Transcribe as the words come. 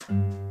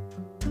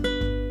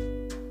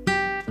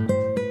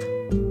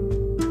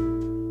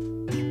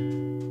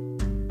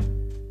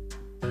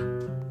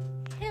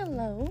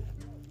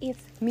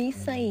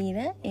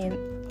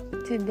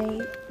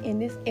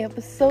this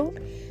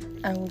episode,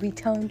 I will be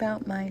talking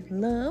about my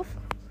love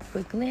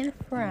for Glenn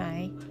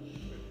Frey.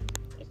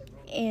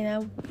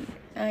 And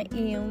I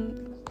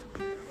am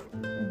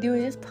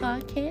doing this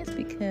podcast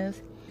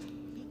because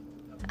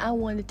I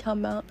want to talk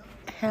about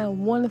how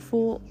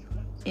wonderful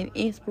and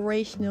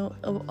inspirational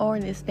of an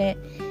artist that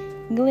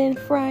Glenn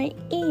Frey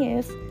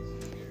is.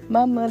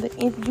 My mother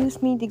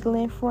introduced me to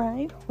Glenn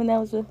Frey when I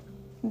was a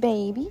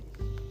baby,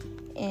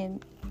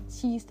 and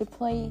she used to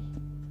play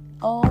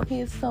all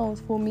his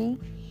songs for me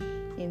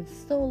and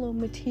solo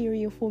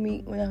material for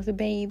me when I was a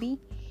baby.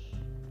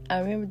 I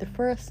remember the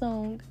first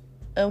song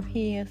of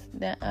his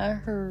that I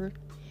heard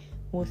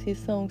was his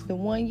songs The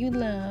One You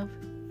Love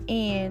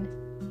and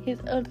his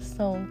other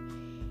song,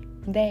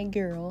 That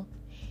Girl.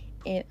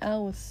 And I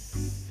was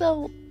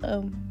so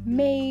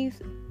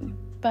amazed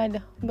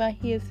by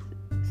his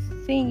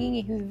singing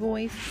and his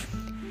voice.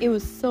 It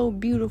was so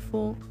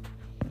beautiful,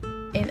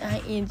 and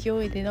I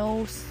enjoyed it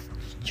all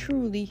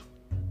truly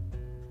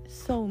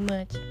so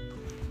much.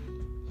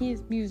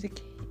 His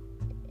music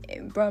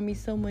brought me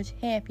so much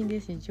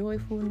happiness and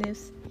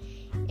joyfulness,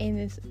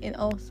 and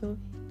also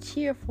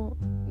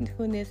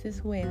cheerfulness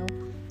as well.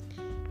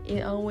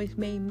 It always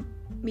made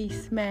me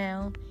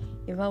smile.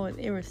 If I was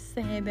ever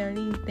sad about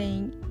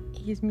anything,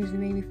 his music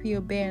made me feel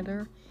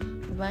better.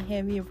 If I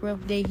had a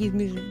rough day, his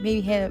music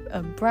maybe had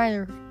a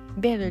brighter,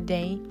 better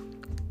day.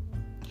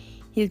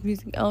 His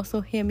music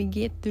also helped me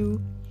get through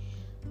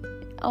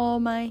all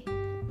my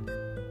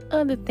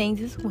other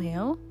things as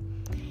well.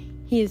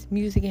 His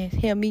music has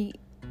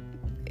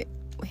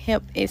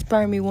helped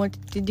inspire me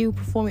wanting to do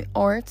performing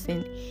arts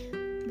and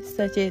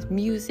such as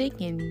music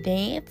and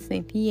dance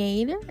and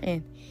theater,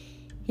 and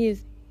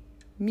his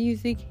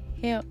music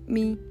helped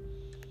me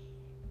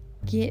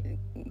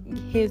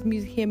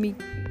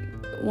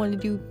want to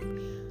do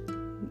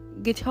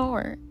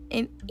guitar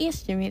and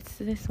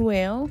instruments as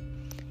well.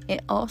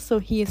 And also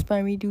he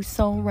inspired me to do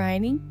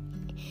songwriting.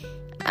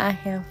 I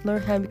have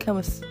learned how to become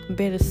a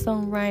better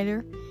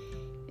songwriter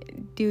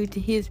due to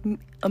his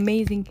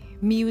amazing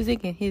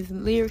music and his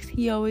lyrics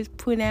he always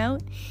put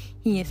out.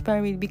 He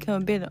inspired me to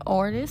become a better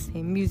artist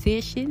and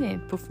musician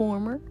and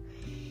performer,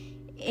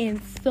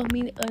 and so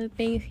many other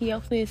things. He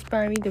also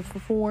inspired me to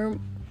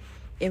perform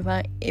if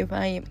I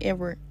am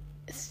ever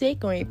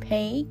sick or in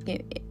pain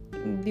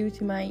due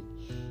to my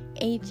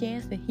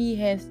HS. And he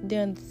has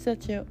done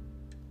such a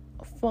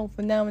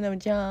phenomenal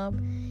job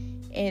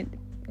at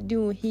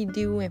doing what he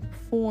do and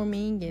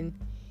performing, and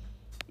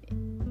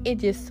it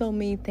just so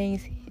many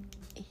things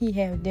he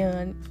have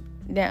done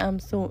that I'm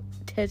so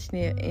touched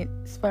and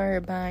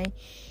inspired by.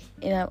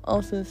 And I'm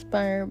also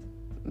inspired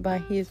by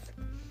his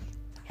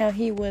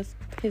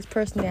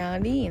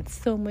personality and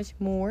so much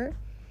more.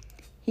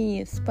 He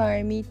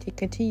inspired me to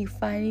continue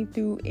fighting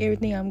through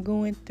everything I'm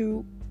going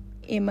through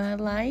in my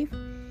life,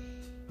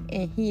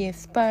 and he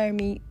inspired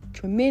me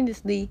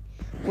tremendously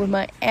with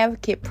my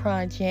advocate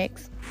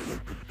projects.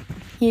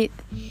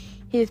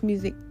 His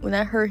music, when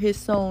I heard his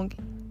song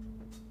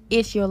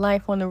It's Your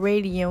Life on the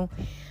radio,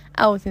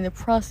 I was in the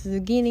process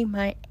of getting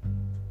my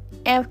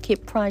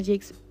advocate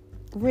projects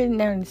written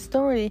down and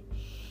started.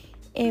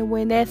 And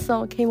when that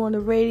song came on the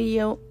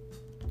radio,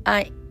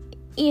 I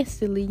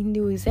instantly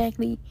knew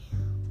exactly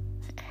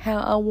how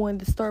I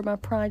wanted to start my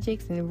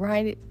projects and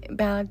write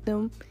about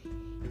them.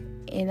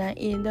 And I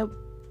ended up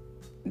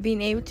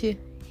being able to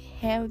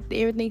have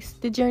everything,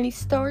 the journey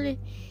started.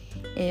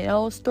 And it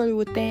all started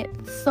with that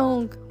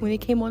song when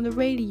it came on the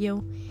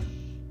radio.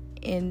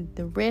 And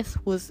the rest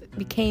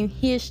became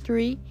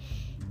history.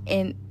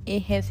 And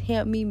it has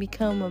helped me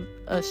become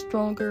a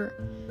stronger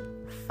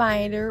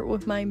fighter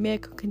with my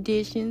medical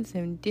conditions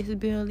and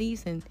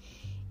disabilities, and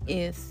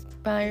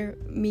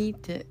inspired me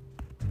to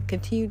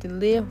continue to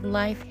live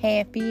life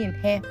happy and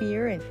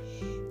happier and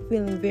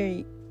feeling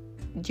very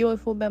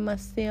joyful about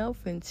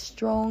myself and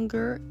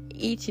stronger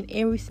each and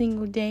every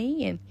single day.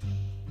 And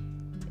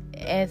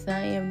as I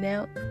am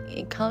now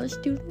a college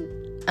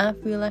student, I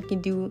feel I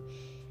can do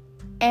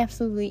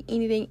absolutely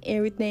anything,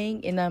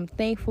 everything, and I'm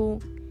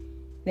thankful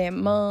that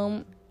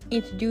Mom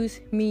introduced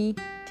me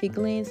to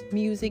Glenn's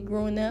music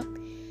growing up,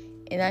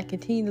 and I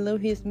continue to love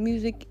his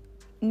music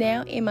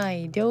now in my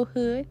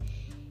adulthood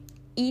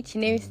each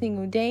and every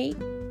single day.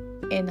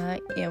 And I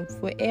am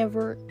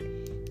forever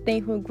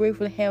thankful and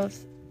grateful to have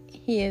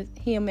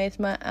him as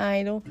my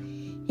idol.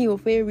 He will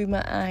forever be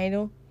my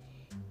idol,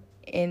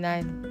 and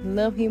I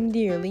love him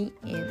dearly,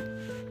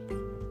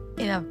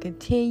 and I'll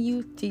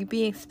continue to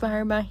be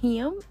inspired by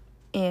him.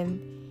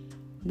 And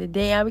the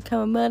day I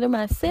become a mother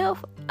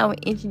myself, I will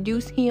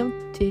introduce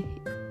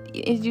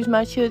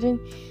my children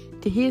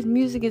to his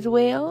music as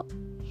well.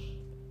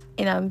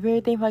 And I'm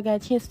very thankful I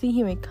got a chance to see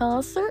him in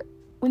concert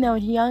when I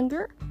was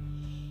younger.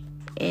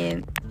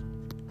 And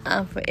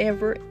I'm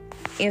forever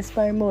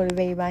inspired and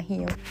motivated by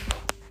him.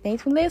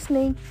 Thanks for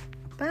listening.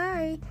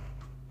 Bye.